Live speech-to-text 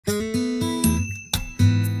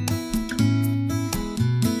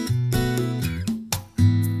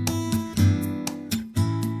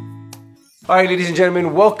All right, ladies and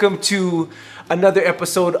gentlemen, welcome to another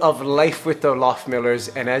episode of Life with the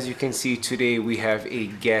Loughtmillers. And as you can see today, we have a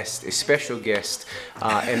guest, a special guest,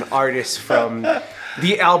 an artist from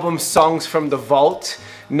the album Songs from the Vault.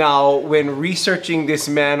 Now, when researching this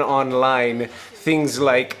man online, things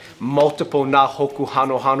like multiple Na Hoku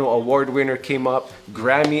Hano Hano award winner came up,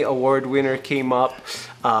 Grammy award winner came up,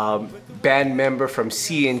 band member from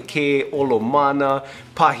C&K, Olomana,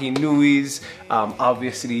 Pahi Nui's,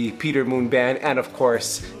 obviously Peter Moon Band, and of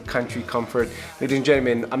course, Country Comfort. Ladies and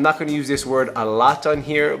gentlemen, I'm not going to use this word a lot on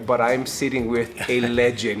here, but I'm sitting with a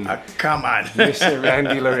legend. Come on. Mr.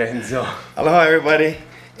 Randy Lorenzo. Hello, everybody.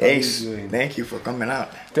 Ace, thank you for coming out.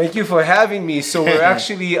 Thank you for having me. So we're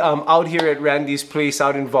actually out here at Randy's place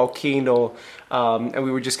out in Volcano, and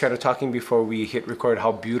we were just kind of talking before we hit record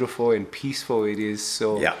how beautiful and peaceful it is.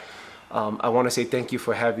 So yeah. I want to say thank you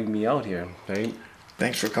for having me out here, right?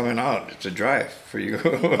 Thanks for coming out. It's a drive for you.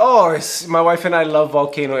 Oh, my wife and I love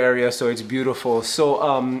Volcano area, so it's beautiful.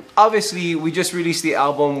 So obviously, we just released the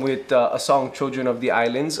album with a song, Children of the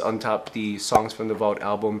Islands, on top the Songs from the Vault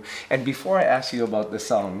album. And before I ask you about the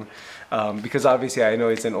song, because obviously I know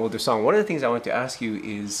it's an older song, one of the things I want to ask you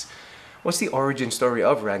is, what's the origin story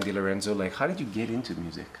of Randy Lorenzo? Like, how did you get into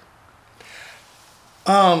music?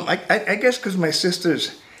 I guess because my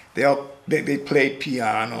sisters, they played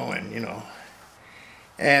piano and, you know,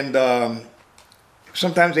 and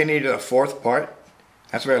sometimes they needed a fourth part.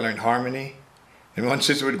 That's where I learned harmony. And one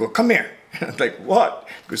sister would go, "Come here." I was like, "What?"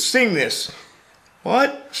 She goes, "Sing this."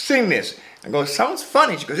 "What?" "Sing this." I go, "Sounds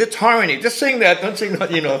funny." She goes, "It's harmony. Just sing that. Don't sing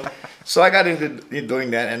that," you know. So I got into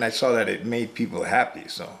doing that, and I saw that it made people happy.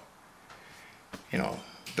 So, you know,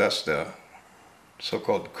 that's the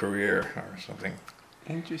so-called career or something.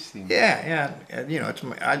 Interesting. Yeah. You know,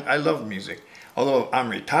 I love music. Although I'm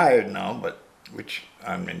retired now, but which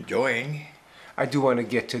I'm enjoying. I do want to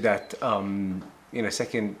get to that in a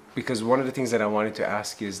second, because one of the things that I wanted to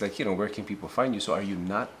ask is, like, you know, where can people find you? So are you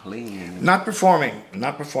not playing anymore? Not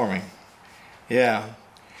performing. Yeah.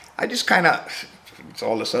 I just kind of, it's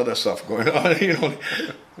all this other stuff going on, you know,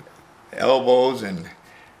 elbows and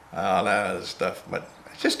all that other stuff. But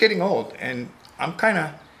it's just getting old, and I'm kind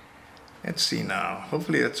of, let's see now,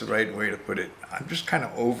 hopefully that's the right way to put it. I'm just kind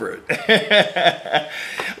of over it.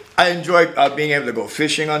 I enjoy being able to go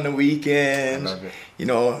fishing on the weekends. You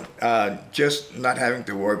know, just not having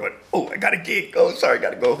to worry about, oh, I got a gig. Oh, sorry, I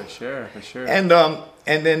got to go. For sure. And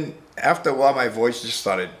then after a while, my voice just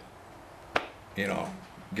started, you know,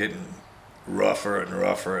 getting rougher and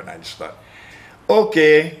rougher, and I just thought,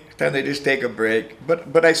 okay, time to just take a break.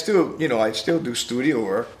 But I still, you know, I still do studio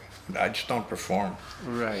work. I just don't perform.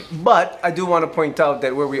 Right. But I do want to point out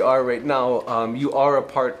that where we are right now, you are a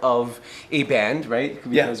part of a band, right?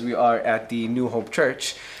 Because we are at the New Hope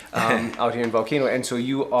Church out here in Volcano, and so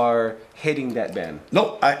you are heading that band.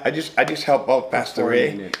 No, I just help out Pastor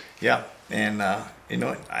Ray. Yeah, and you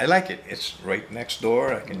know, I like it. It's right next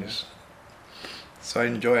door. I can just, so I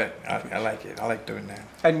enjoy it. I like it. I like doing that.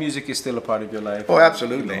 And music is still a part of your life. Oh,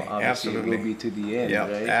 absolutely. You know, absolutely. It will be to the end, yeah,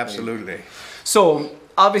 right? absolutely. So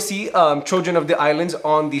obviously, Children of the Islands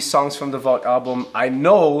on the Songs from the Vault album. I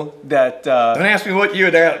know that... Don't ask me what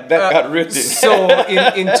year that got written. So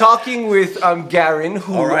in talking with Garen,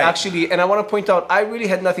 who actually... And I want to point out, I really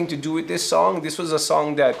had nothing to do with this song. This was a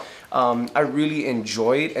song that I really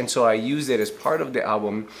enjoyed, and so I used it as part of the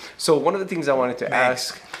album. So one of the things I wanted to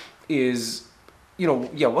ask is, you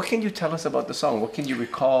know, what can you tell us about the song? What can you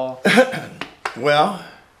recall? Well,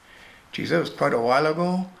 geez, that was quite a while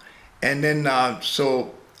ago. And then,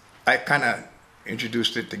 so I kind of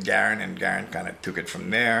introduced it to Garen, and Garen kind of took it from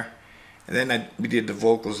there. And then we did the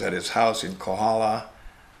vocals at his house in Kohala.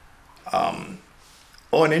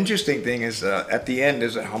 Oh, an interesting thing is at the end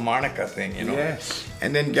there's a harmonica thing, you know. Yes.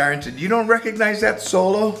 And then Garen said, "You don't recognize that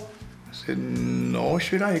solo?" I said, "No,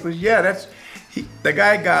 should I?" He goes, "Yeah, that's..." The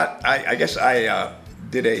guy got, I guess I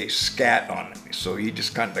did a scat on it. So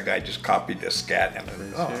the guy just copied the scat. And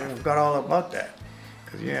I forgot all about that.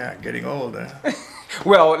 Yeah, getting older.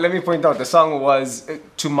 Well, let me point out, the song was,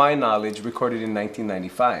 to my knowledge, recorded in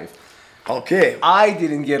 1995. Okay. I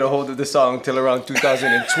didn't get a hold of the song till around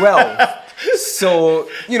 2012. So,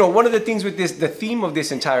 you know, one of the things with this, the theme of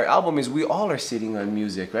this entire album is we all are sitting on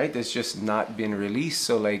music, right? That's just not been released.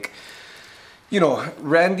 So, like, you know,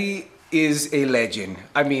 Randy is a legend.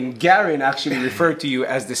 I mean, Garen actually referred to you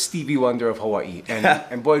as the Stevie Wonder of Hawaii,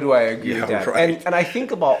 and boy do I agree with that. Right. And I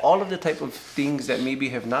think about all of the type of things that maybe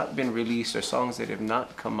have not been released or songs that have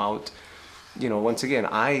not come out. You know, once again,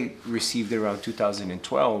 I received it around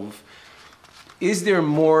 2012. is there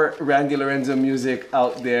more Randy Lorenzo music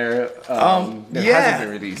out there that hasn't been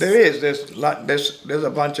released? There is. There's a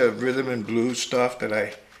bunch of rhythm and blues stuff that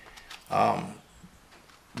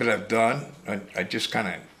I've done. I just kind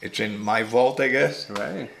of, it's in my vault, I guess.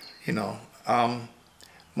 Right. You know, I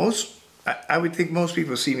would think most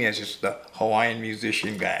people see me as just the Hawaiian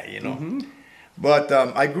musician guy, you know. Mm-hmm. But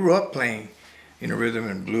I grew up playing, you know, rhythm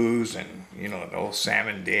and blues and, you know, the old Sam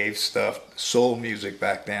and Dave stuff, soul music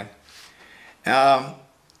back then. And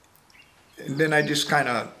then I just kind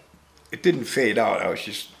of, it didn't fade out. I was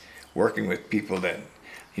just working with people that,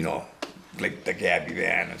 you know, like the Gabby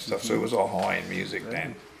Band and stuff. So it was all Hawaiian music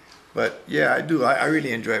then. But yeah, I do. I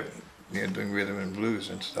really enjoy, you know, doing rhythm and blues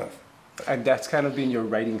and stuff. And that's kind of been your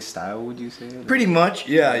writing style, would you say? Pretty much,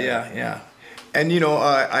 yeah. And you know,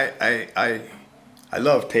 I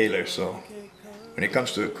love Taylor, so when it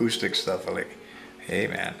comes to acoustic stuff, I'm like, hey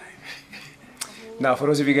man. Now, for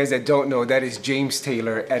those of you guys that don't know, that is James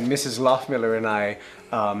Taylor, and Mrs. Loughnmiller and I,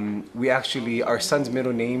 we actually, our son's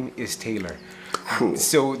middle name is Taylor. Cool.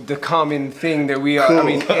 So the common thing that we are, cool. I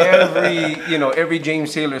mean, every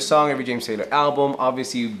James Taylor song, every James Taylor album,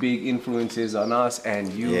 obviously big influences on us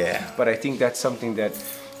and you. Yeah. But I think that's something that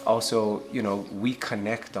also, you know, we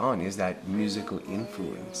connect on, is that musical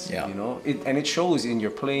influence. Yeah. You know, and it shows in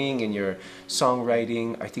your playing, in your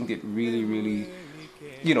songwriting. I think it really, really,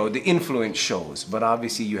 you know, the influence shows. But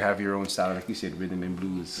obviously you have your own style, like you said, rhythm and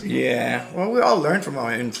blues. Yeah. Well, we all learn from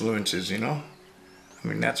our influences, you know. I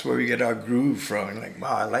mean, that's where we get our groove from. And like,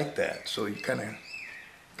 wow, I like that. So you kind of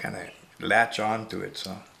latch on to it.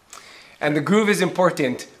 So. And the groove is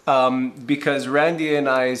important because Randy and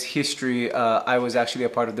I's history, I was actually a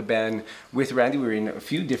part of the band with Randy. We were in a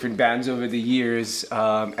few different bands over the years.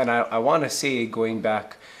 And I want to say going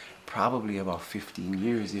back probably about 15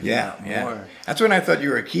 years, if not more. That's when I thought you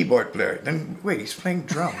were a keyboard player. Then, wait, he's playing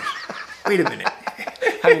drums. Wait a minute.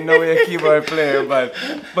 I'm no way a keyboard player, but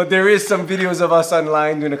there is some videos of us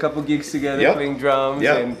online doing a couple gigs together, playing drums,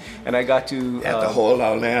 and I got to at the Hole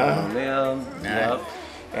Out now. Yep.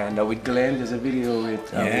 And with Glenn, there's a video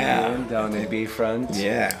with Glenn down in Bayfront.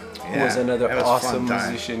 Who was another awesome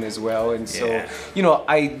musician as well. And so, you know,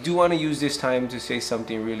 I do want to use this time to say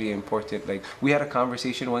something really important. Like, we had a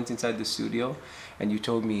conversation once inside the studio, and you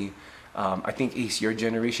told me, I think, Ace, your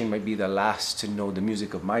generation might be the last to know the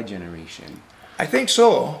music of my generation. I think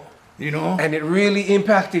so, you know. And it really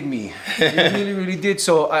impacted me. It really, really did.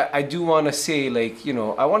 So I do want to say, like, you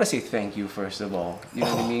know, I want to say thank you, first of all. You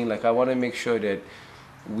know what I mean? Like, I want to make sure that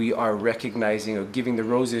we are recognizing or giving the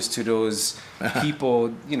roses to those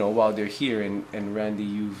people, you know, while they're here. And Randy,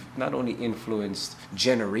 you've not only influenced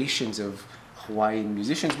generations of Hawaiian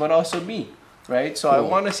musicians, but also me, right? So I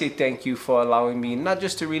want to say thank you for allowing me not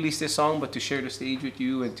just to release this song, but to share the stage with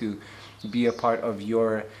you and to be a part of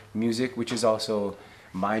your music, which is also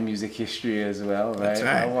my music history as well, right? That's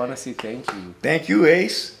right. I want to say thank you. Thank you,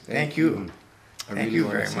 Ace. Thank you. Thank you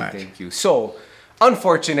very much. Thank you. So,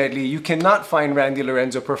 unfortunately, you cannot find Randy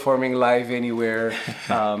Lorenzo performing live anywhere.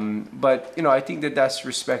 But, you know, I think that that's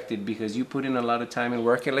respected because you put in a lot of time and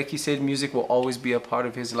work. And like you said, music will always be a part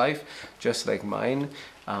of his life, just like mine.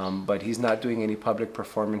 But he's not doing any public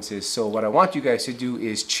performances. So what I want you guys to do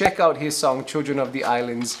is check out his song, Children of the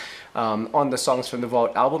Islands, on the Songs from the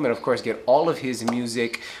Vault album. And of course, get all of his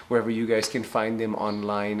music wherever you guys can find him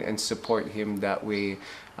online and support him that way.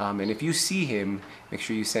 And if you see him, make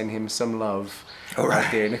sure you send him some love out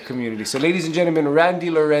there in the community. So ladies and gentlemen, Randy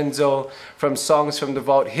Lorenzo from Songs from the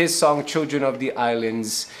Vault, his song, Children of the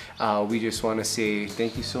Islands. We just want to say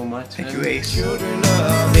thank you so much. Thank you, Ace. Children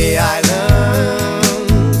of the islands,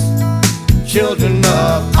 children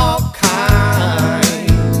of all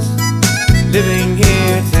kinds, living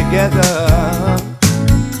here together.